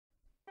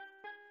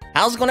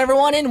How's it going,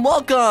 everyone, and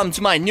welcome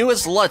to my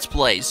newest Let's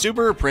Play,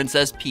 Super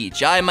Princess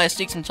Peach. I might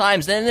sneak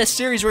sometimes, and in this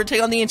series we're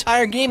taking on the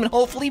entire game and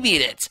hopefully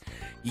beat it.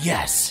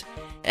 Yes.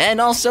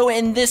 And also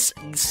in this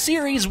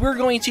series we're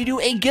going to do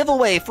a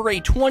giveaway for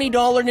a $20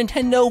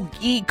 Nintendo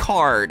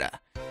e-card.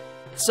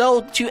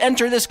 So to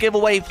enter this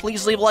giveaway,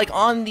 please leave a like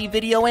on the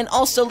video and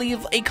also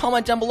leave a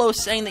comment down below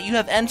saying that you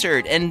have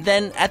entered. And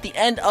then at the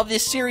end of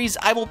this series,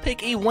 I will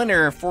pick a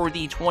winner for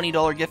the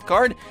 $20 gift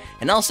card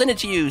and I'll send it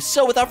to you.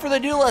 So without further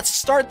ado, let's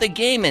start the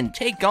game and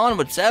take on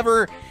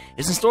whatever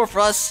is in store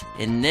for us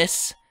in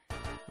this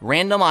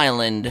random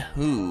island.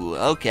 Ooh,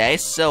 okay,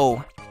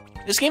 so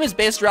this game is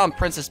based around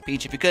Princess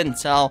Peach, if you couldn't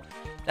tell.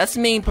 That's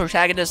the main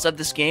protagonist of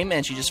this game,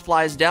 and she just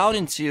flies down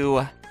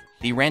into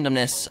the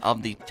randomness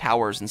of the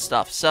towers and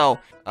stuff. So,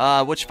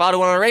 which file do you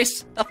want to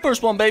race? The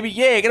first one, baby.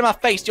 Yeah, get in my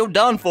face. You're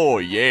done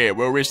for. Yeah,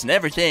 we're racing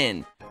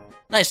everything.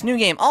 Nice, new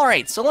game. All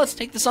right, so let's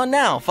take this on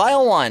now.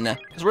 File 1,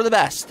 because we're the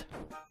best.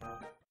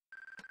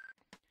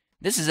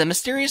 This is a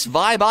mysterious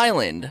vibe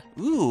island.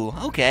 Ooh,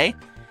 okay.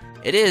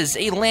 It is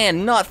a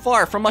land not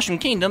far from Mushroom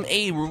Kingdom,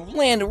 a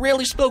land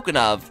rarely spoken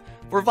of,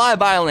 where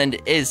Vibe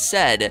Island is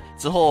said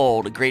to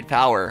hold great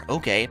power.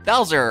 Okay,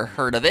 Bowser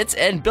heard of it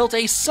and built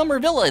a summer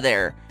villa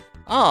there.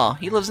 Oh,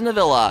 he lives in a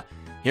villa.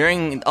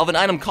 Hearing of an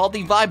item called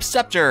the Vibe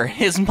Scepter,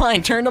 his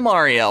mind turned to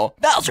Mario.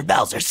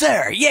 Bowser,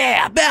 sir,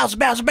 yeah, Bowser,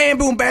 bam,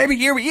 boom, baby,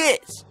 here he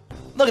is.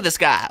 Look at this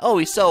guy. Oh,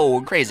 he's so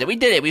crazy. We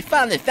did it, we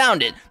finally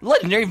found it. The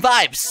legendary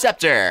Vibe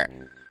Scepter.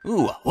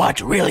 Ooh, what,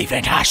 really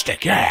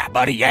fantastic, yeah,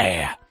 buddy,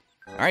 yeah.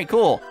 All right,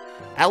 cool.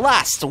 At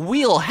last,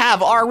 we'll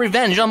have our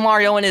revenge on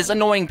Mario and his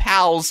annoying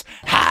pals.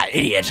 Ha,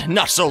 idiot,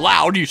 not so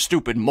loud, you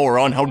stupid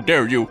moron, how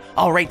dare you.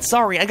 All right,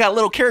 sorry, I got a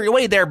little carried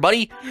away there,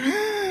 buddy.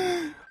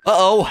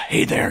 Uh-oh,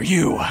 hey there,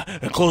 you.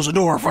 Close the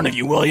door in front of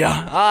you, will ya?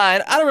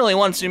 I don't really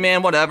want to,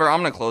 man, whatever, I'm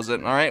gonna close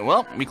it. All right,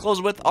 well, we close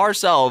it with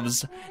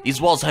ourselves. These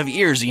walls have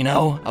ears, you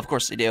know? Of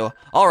course they do.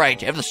 All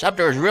right, if the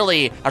scepter is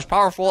really as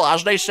powerful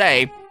as they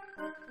say,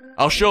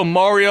 I'll show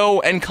Mario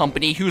and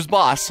company who's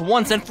boss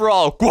once and for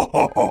all.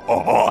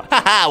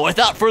 Haha,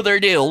 without further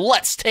ado,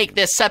 let's take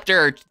this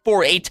scepter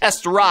for a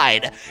test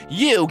ride.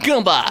 You,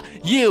 Goomba,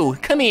 you,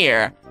 come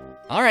here.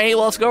 All right,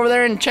 well, let's go over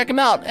there and check him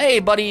out. Hey,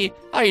 buddy,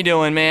 how you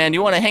doing, man?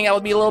 You want to hang out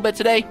with me a little bit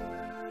today?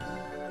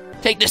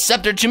 Take this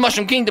scepter to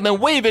Mushroom Kingdom and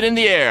wave it in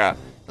the air.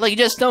 Like you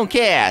just don't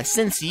care.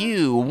 Since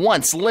you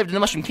once lived in the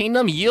Mushroom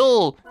Kingdom,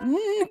 you'll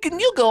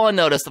go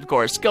unnoticed, of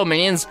course. Go,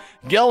 minions.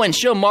 Go and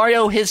show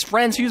Mario his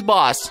friends who's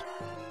boss.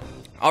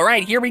 All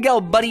right, here we go,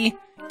 buddy.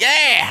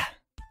 Yeah!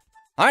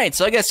 All right,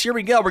 so I guess here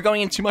we go. We're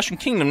going into Mushroom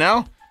Kingdom now.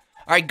 All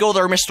right, go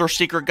there, Mr.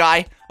 Secret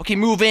Guy. Okay,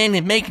 move in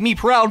and make me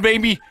proud,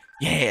 baby.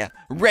 Yeah,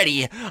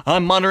 ready.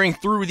 I'm monitoring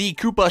through the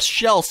Koopa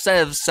shell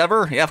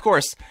sever. Yeah, of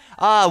course.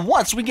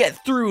 Once we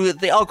get through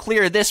the all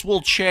clear, this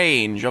will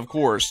change. Of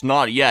course,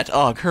 not yet.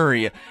 Oh,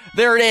 hurry.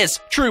 There it is.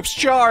 Troops,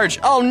 charge.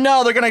 Oh,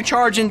 no, they're gonna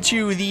charge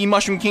into the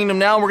Mushroom Kingdom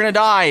now. We're gonna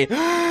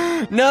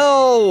die.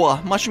 No,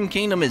 Mushroom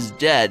Kingdom is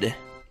dead.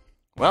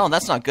 Well,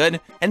 that's not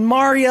good. And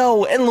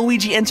Mario and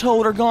Luigi and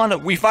Toad are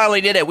gone. We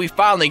finally did it. We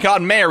finally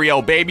got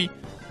Mario, baby.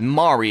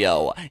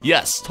 Mario.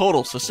 Yes,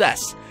 total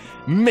success.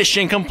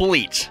 Mission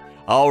complete.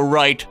 All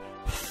right,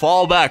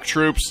 fall back,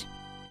 troops.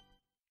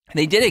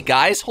 They did it,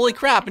 guys. Holy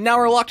crap, and now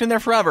we're locked in there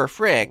forever.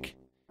 Frick.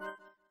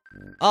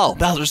 Oh,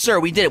 Bowser, sir,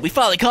 we did it. We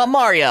finally caught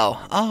Mario.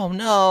 Oh,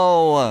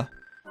 no.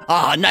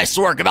 Ah, nice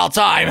work, about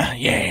time.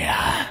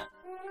 Yeah.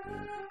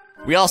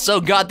 We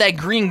also got that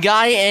green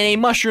guy and a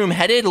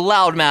mushroom-headed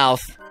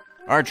loudmouth.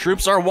 Our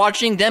troops are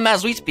watching them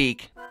as we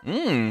speak.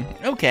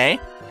 Okay.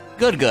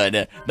 Good.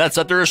 That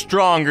scepter is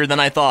stronger than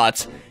I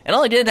thought. And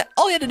all he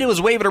had to do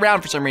was wave it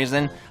around for some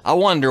reason. I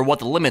wonder what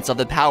the limits of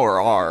the power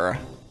are.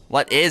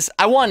 What is?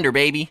 I wonder,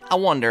 baby. I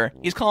wonder.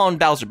 He's calling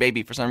Bowser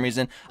baby for some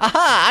reason.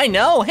 Aha, I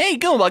know. Hey,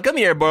 Goomba, come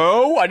here,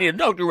 bro. I need to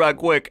talk to you right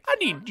quick. I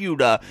need you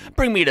to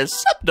bring me the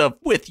scepter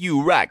with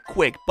you right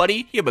quick,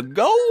 buddy. Here we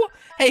go.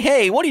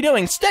 Hey, what are you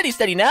doing?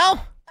 Steady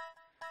now.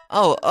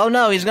 Oh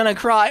no, he's gonna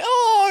cry.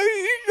 Oh,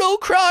 he's so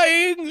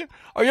crying.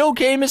 Are you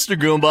okay, Mr.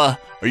 Goomba?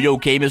 Are you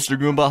okay, Mr.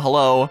 Goomba?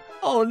 Hello?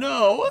 Oh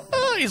no,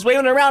 he's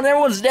waving around,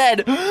 everyone's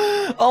dead.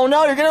 Oh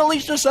no, you're gonna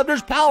unleash the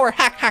scepter's power.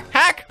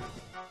 Hack.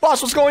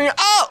 Boss, what's going on?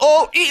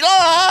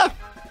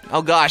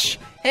 Oh gosh.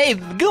 Hey,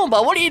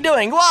 Goomba, what are you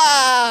doing?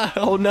 Wah!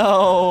 Oh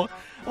no.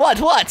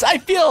 What? I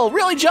feel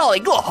really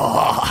jolly.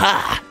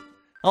 Oh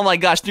my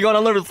gosh, you're going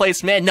all over the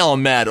place, man. No,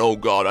 I'm mad. Oh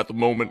god, at the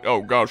moment.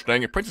 Oh gosh,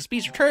 dang it. Princess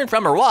Peach returned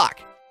from her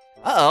walk.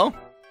 Uh-oh.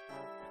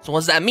 So what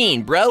does that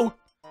mean, bro?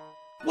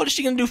 What is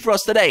she gonna do for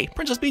us today?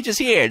 Princess Peach is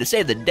here to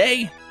save the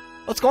day.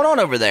 What's going on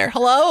over there?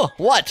 Hello?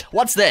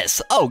 What's this?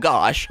 Oh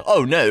gosh.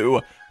 Oh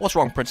no. What's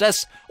wrong,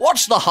 princess?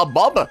 What's the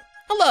hubbub?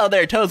 Hello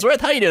there,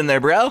 Toadsworth. How you doing there,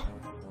 bro?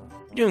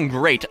 Doing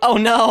great. Oh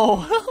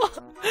no.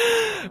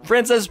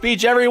 Princess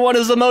Peach, everyone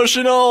is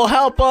emotional.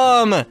 Help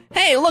them.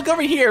 Hey, look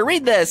over here.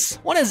 Read this.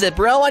 What is it,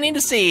 bro? I need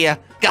to see.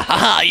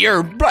 Gahaha,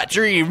 you're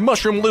buttery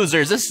mushroom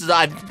losers.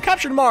 I've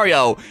captured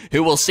Mario,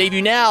 who will save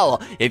you now.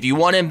 If you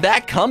want him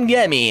back, come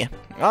get me.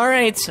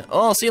 Alright,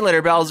 well, see you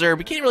later, Bowser.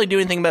 We can't really do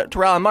anything about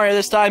Terrell and Mario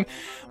this time.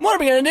 What are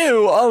we gonna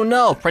do? Oh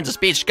no, Princess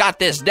Peach got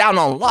this down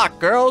on lock,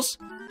 girls.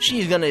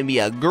 She's gonna be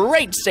a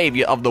great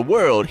savior of the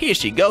world. Here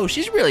she goes.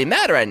 She's really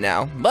mad right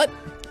now, but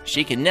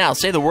she can now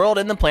save the world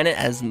and the planet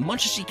as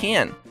much as she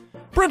can.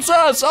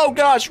 Princess! Oh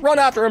gosh, run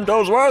after him,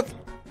 Toadsworth.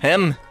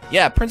 Him?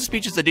 Yeah, Princess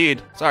Peach is the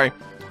dude. Sorry.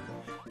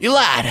 You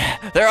lad,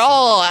 they're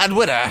all at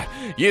winter.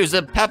 Use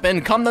the pep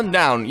and calm them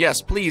down.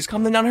 Yes, please,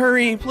 calm them down.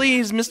 Hurry,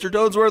 please, Mr.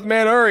 Toadsworth,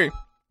 man, hurry.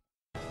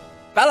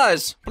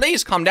 Fellas,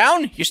 please calm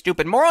down, you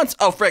stupid morons.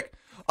 Oh, frick.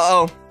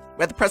 Uh-oh.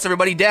 We have to press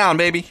everybody down,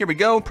 baby. Here we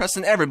go,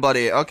 pressing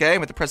everybody. Okay,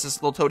 we have to press this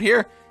little toad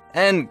here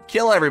and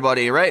kill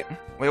everybody, right?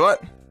 Wait,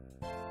 what?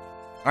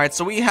 Alright,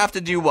 so we have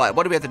to do what?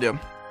 What do we have to do? We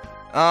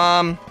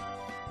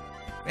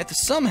have to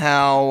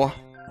somehow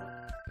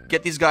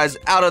get these guys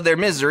out of their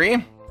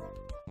misery.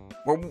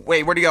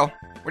 Wait, where'd he go?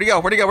 Where'd he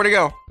go? Where'd he go? Where'd he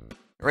go?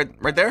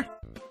 Right there?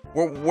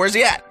 Where's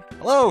he at?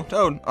 Hello,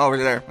 Toad. Oh, right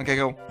there. Okay,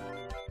 go.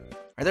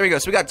 Alright, there we go.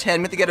 So we got 10.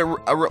 We have to get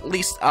at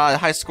least a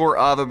high score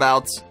of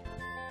about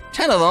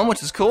 10 of them,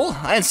 which is cool.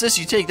 I insist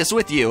you take this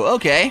with you.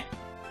 Okay.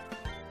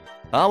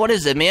 What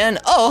is it, man?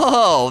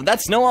 Oh,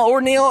 that's no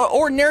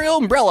ordinary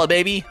umbrella,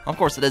 baby. Of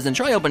course it isn't.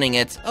 Try opening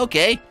it.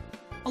 Okay.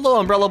 Hello,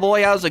 umbrella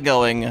boy. How's it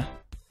going?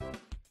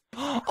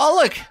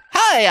 Oh, look.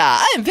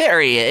 Hi, I'm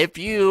Perry. If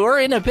you are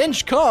in a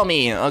pinch, call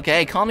me.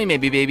 Okay, call me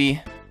maybe,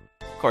 baby.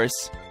 Of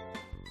course.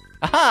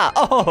 Aha!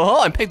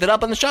 Oh, I picked it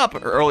up in the shop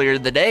earlier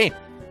today,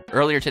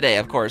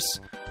 of course.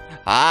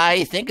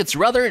 I think it's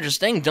rather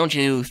interesting, don't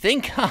you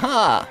think?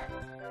 Haha.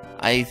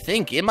 I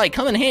think it might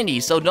come in handy,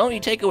 so don't you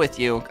take it with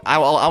you. I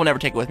will never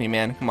take it with me,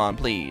 man. Come on,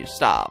 please.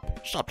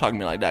 Stop. Stop talking to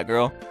me like that,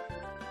 girl.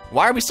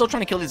 Why are we still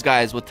trying to kill these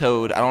guys with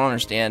Toad? I don't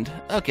understand.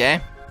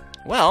 Okay.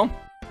 Well,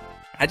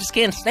 I just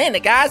can't stand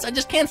it, guys. I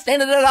just can't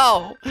stand it at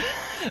all.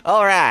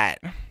 Alright.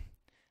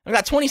 I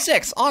got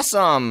 26.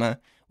 Awesome.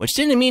 Which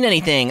didn't mean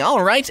anything.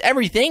 Alright,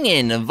 everything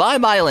in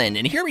Vibe Island.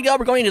 And here we go.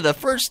 We're going to the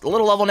first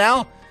little level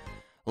now.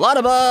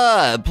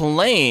 La-da-ba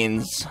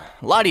plains.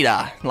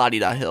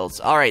 La-di-da hills.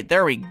 Alright,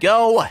 there we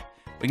go.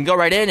 We can go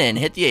right in and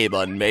hit the A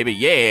button, baby.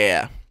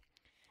 Yeah.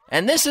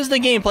 And this is the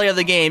gameplay of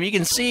the game. You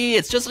can see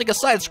it's just like a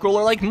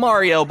side-scroller like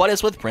Mario, but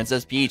it's with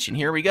Princess Peach. And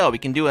here we go. We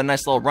can do a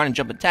nice little run and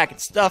jump attack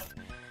and stuff.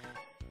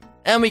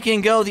 And we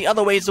can go the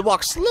other ways to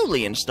walk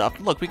slowly and stuff.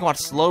 Look, we can walk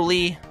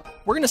slowly.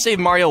 We're gonna save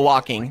Mario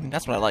walking.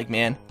 That's what I like,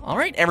 man.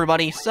 Alright,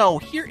 everybody. So,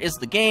 here is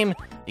the game.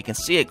 You can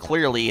see it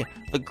clearly.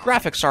 The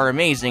graphics are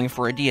amazing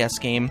for a DS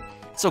game.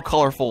 It's so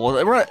colorful.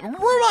 It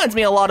reminds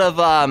me a lot of,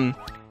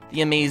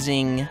 the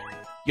amazing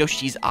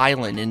Yoshi's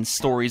Island and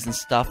stories and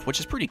stuff,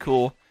 which is pretty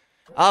cool.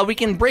 We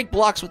can break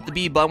blocks with the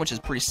B button, which is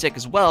pretty sick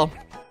as well.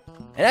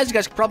 And as you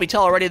guys can probably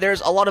tell already,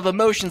 there's a lot of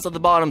emotions on the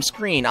bottom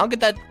screen. I'll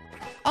get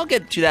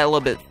to that a little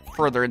bit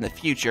further in the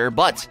future,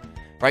 but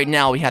right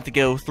now we have to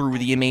go through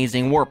the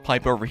amazing warp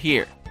pipe over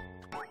here.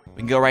 We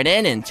can go right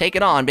in and take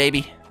it on,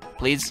 baby.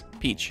 Please,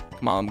 Peach.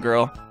 Come on,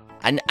 girl.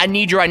 I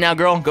need you right now,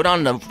 girl. Go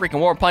down the freaking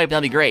warp pipe.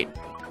 That'd be great.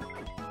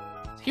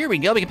 Here we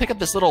go. We can pick up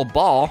this little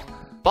ball.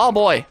 Ball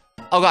boy.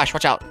 Oh gosh,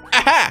 watch out.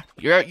 Aha!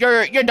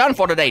 You're done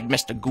for today,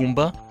 Mr.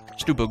 Goomba.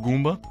 Stupid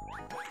Goomba.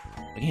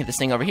 We can hit this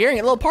thing over here and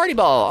get a little party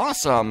ball.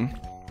 Awesome.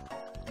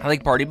 I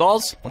like party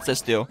balls. What's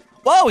this do?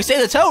 Whoa, we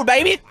saved the toad,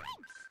 baby!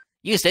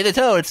 You save the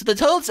toads. So the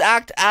toads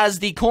act as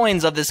the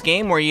coins of this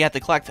game, where you have to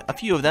collect a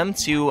few of them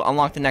to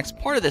unlock the next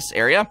part of this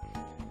area.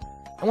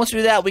 And once we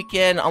do that, we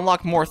can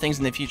unlock more things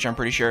in the future, I'm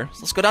pretty sure. So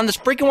let's go down this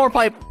freaking warp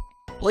pipe.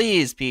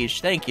 Please, Peach.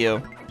 Thank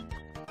you.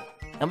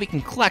 And we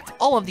can collect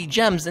all of the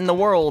gems in the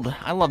world.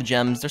 I love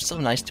gems. They're so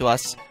nice to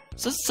us.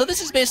 So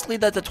this is basically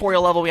the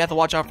tutorial level. We have to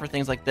watch out for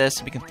things like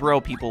this. We can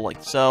throw people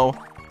like so,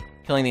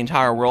 killing the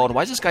entire world.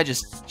 Why is this guy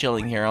just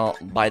chilling here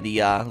by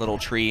the little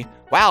tree?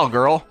 Wow,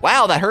 girl.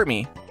 Wow, that hurt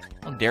me.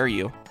 How dare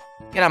you?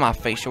 Get out of my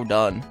face, you're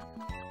done.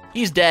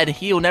 He's dead.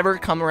 He'll never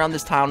come around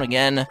this town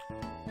again.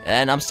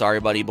 And I'm sorry,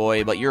 buddy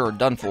boy, but you're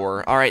done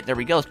for. Alright, there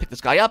we go. Let's pick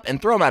this guy up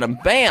and throw him at him.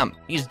 Bam!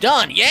 He's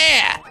done.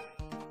 Yeah!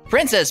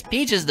 Princess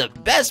Peach is the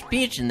best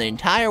Peach in the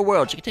entire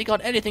world. She can take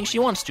on anything she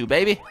wants to,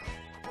 baby.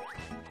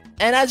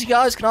 And as you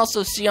guys can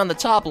also see on the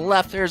top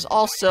left, there's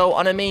also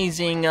an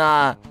amazing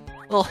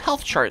little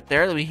health chart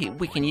there that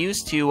we can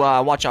use to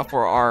watch out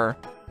for our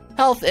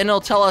health, and it'll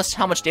tell us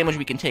how much damage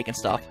we can take and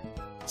stuff.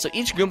 So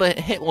each Goomba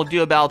hit will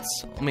do about,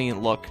 let me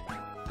look.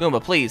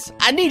 Goomba, please.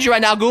 I need you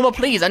right now, Goomba,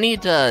 please. I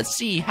need to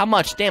see how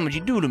much damage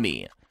you do to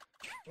me.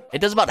 It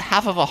does about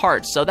half of a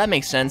heart, so that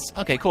makes sense.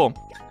 Okay, cool.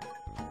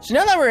 So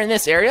now that we're in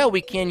this area,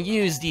 we can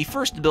use the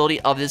first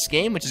ability of this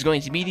game, which is going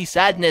to be the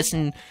sadness,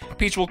 and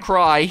Peach will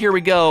cry. Here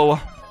we go.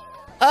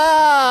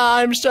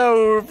 I'm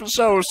so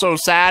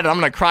sad, I'm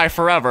gonna cry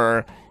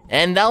forever.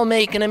 And that'll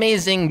make an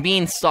amazing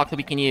beanstalk that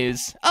we can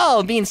use.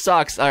 Oh,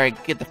 beanstalks.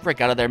 Alright, get the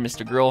frick out of there,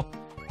 Mr. Girl.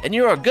 And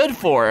you are good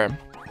for.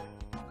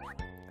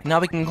 Now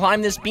we can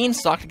climb this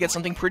beanstalk to get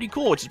something pretty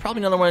cool, which is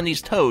probably another one of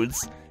these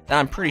toads that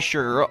I'm pretty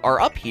sure are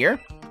up here.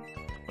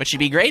 Which should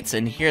be great,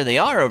 and here they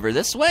are over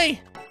this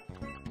way.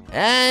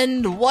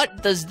 And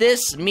what does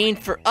this mean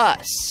for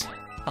us?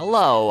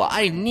 Hello,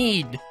 I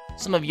need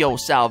some of your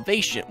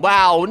salvation.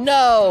 Wow,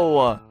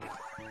 no!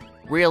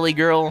 Really,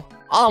 girl?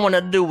 All I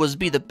wanted to do was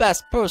be the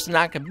best person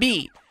I could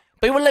be.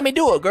 But you wouldn't let me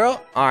do it, girl.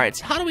 Alright,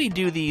 so how do we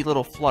do the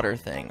little flutter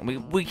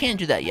thing? We can't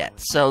do that yet.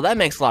 So that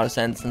makes a lot of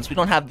sense since we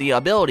don't have the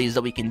abilities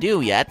that we can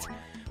do yet.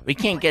 We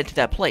can't get to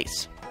that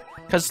place.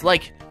 Because,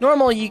 like,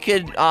 normally you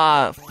could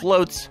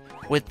float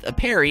with a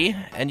parry,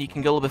 and you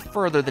can go a little bit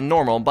further than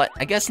normal. But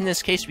I guess in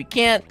this case we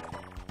can't,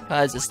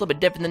 because it's a little bit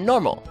different than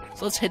normal.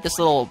 So let's hit this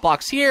little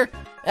box here.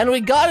 And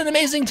we got an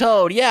amazing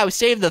toad. Yeah, we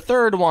saved the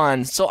third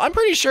one. So I'm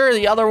pretty sure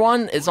the other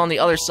one is on the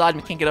other side.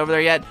 We can't get over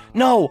there yet.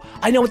 No,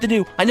 I know what to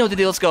do. I know what to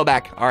do. Let's go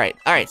back. All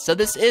right. So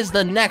this is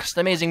the next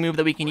amazing move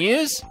that we can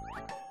use.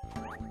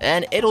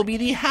 And it'll be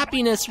the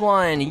happiness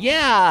one.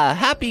 Yeah,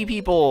 happy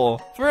people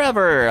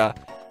forever.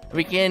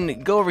 We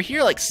can go over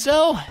here like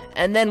so.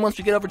 And then once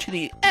we get over to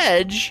the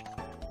edge,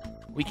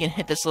 we can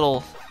hit this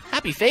little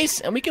happy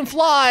face and we can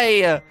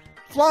fly.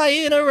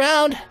 Flying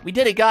around. We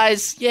did it,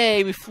 guys.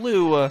 Yay, we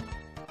flew.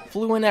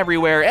 Flew in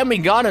everywhere, and we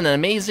got an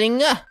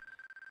amazing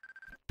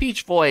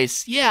Peach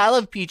voice. Yeah, I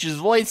love Peach's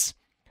voice.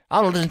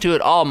 I'm gonna listen to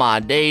it all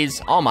my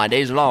days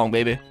long,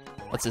 baby.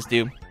 What's this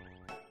do?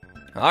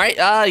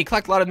 Alright, you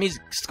collect a lot of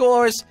music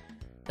scores.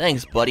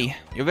 Thanks, buddy.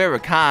 You're very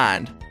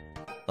kind.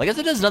 Well, I guess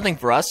it does nothing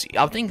for us.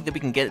 I think that we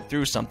can get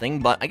through something,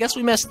 but I guess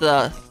we missed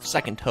the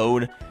second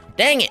toad.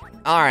 Dang it!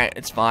 Alright,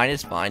 it's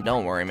fine.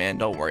 Don't worry, man.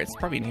 Don't worry. It's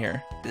probably in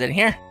here. Is it in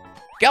here?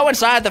 Go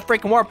inside the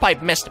freaking warp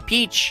pipe, Mr.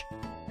 Peach.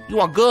 You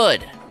are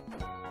good.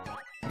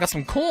 I got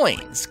some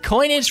coins.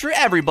 Coinage for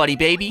everybody,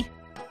 baby.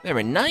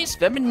 Very nice,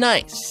 very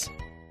nice.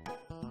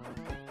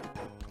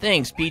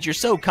 Thanks, Peach. You're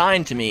so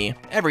kind to me.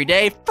 Every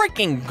day.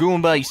 Freaking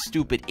Goomba, you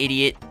stupid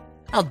idiot.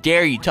 How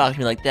dare you talk to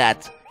me like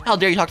that? How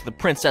dare you talk to the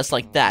princess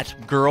like that,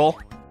 girl?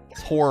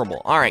 It's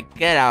horrible. Alright,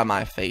 get out of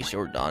my face.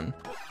 You're done.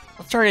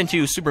 Let's turn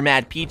into Super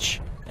Mad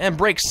Peach and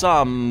break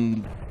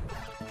some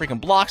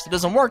freaking blocks. It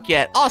doesn't work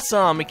yet.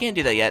 Awesome. We can't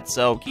do that yet,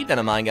 so keep that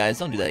in mind, guys.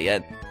 Don't do that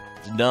yet.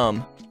 It's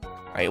dumb.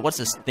 Alright, what's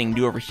this thing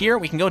do over here?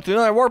 We can go through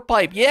another warp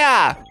pipe.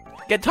 Yeah!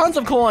 Get tons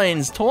of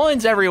coins.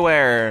 Coins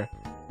everywhere.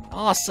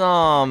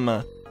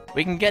 Awesome.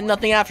 We can get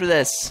nothing after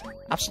this.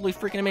 Absolutely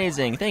freaking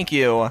amazing. Thank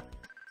you.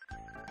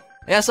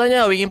 Yes, I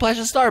know. We can press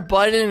the start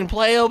button and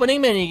play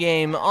opening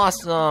minigame.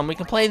 Awesome. We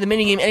can play the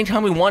minigame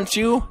anytime we want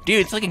to.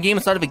 Dude, it's like a game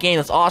inside of a game.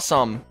 That's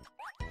awesome.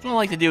 That's what I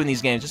like to do in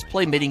these games. Just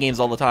play minigames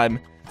all the time.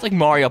 It's like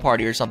Mario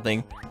Party or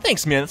something.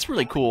 Thanks, man. That's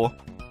really cool.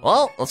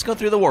 Well, let's go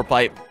through the warp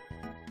pipe.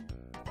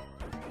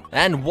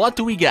 And what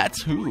do we get?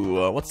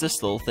 Ooh, what's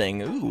this little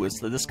thing? Ooh,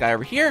 it's this guy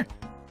over here.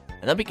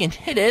 And then we can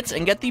hit it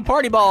and get the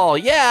party ball.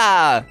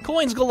 Yeah!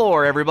 Coins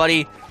galore,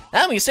 everybody.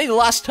 And we say the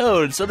last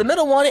toad. So the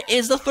middle one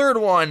is the third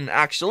one,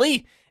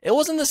 actually. It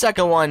wasn't the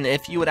second one,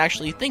 if you would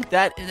actually think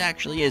that. It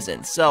actually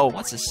isn't. So,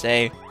 what's this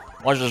say?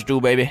 What's this do,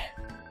 baby?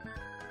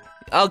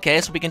 Okay,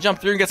 so we can jump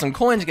through and get some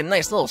coins and get a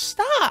nice little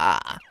star.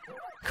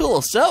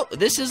 Cool, so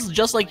this is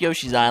just like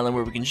Yoshi's Island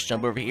where we can just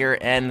jump over here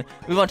and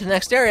move on to the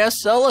next area,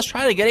 so let's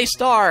try to get a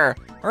star.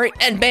 Alright,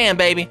 and bam,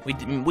 baby.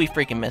 We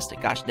freaking missed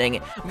it, gosh dang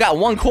it. We got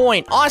one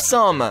coin,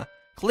 awesome!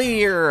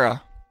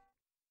 Clear.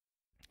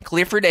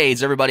 Clear for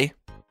days, everybody.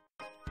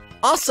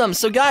 Awesome,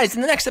 so guys,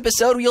 in the next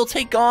episode, we'll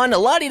take on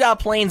La-Di-Da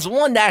Plains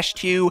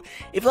 1-2.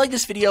 If you like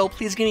this video,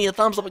 please give me a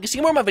thumbs up. If you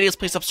see more of my videos,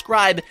 please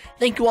subscribe.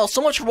 Thank you all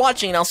so much for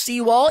watching, and I'll see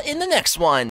you all in the next one.